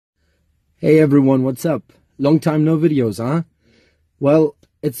Hey everyone, what's up? Long time no videos, huh? Well,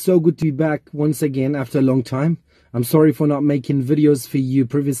 it's so good to be back once again after a long time. I'm sorry for not making videos for you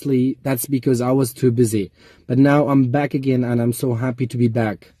previously. That's because I was too busy. But now I'm back again and I'm so happy to be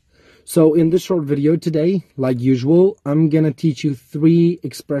back. So in this short video today, like usual, I'm gonna teach you 3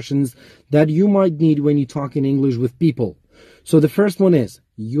 expressions that you might need when you talk in English with people. So the first one is,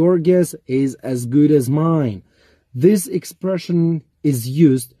 your guess is as good as mine. This expression is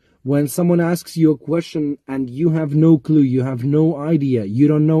used when someone asks you a question and you have no clue, you have no idea, you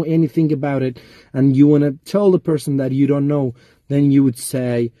don't know anything about it, and you want to tell the person that you don't know, then you would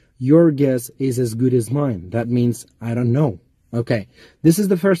say, your guess is as good as mine. That means, I don't know. Okay, this is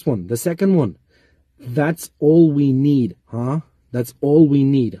the first one. The second one, that's all we need, huh? That's all we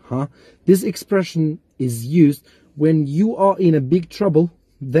need, huh? This expression is used when you are in a big trouble,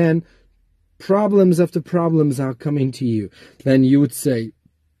 then problems after problems are coming to you. Then you would say,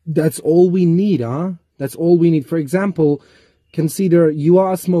 that's all we need, huh? That's all we need. For example, consider you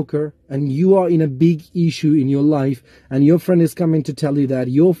are a smoker and you are in a big issue in your life and your friend is coming to tell you that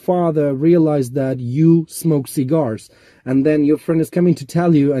your father realized that you smoke cigars. And then your friend is coming to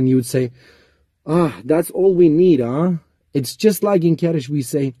tell you and you would say, that's all we need, huh? It's just like in Kurdish we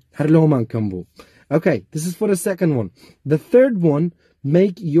say, Harloman Kambu. Okay, this is for the second one. The third one,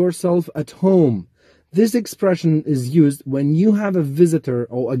 make yourself at home. This expression is used when you have a visitor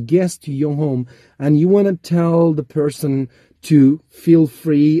or a guest to your home and you want to tell the person to feel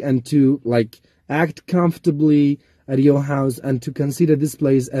free and to act comfortably at your house and to consider this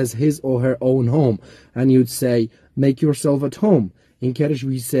place as his or her own home. And you'd say, make yourself at home. In Kurdish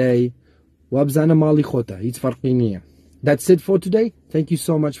we say, Zana mali khota. That's it for today. Thank you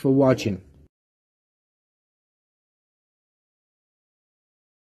so much for watching.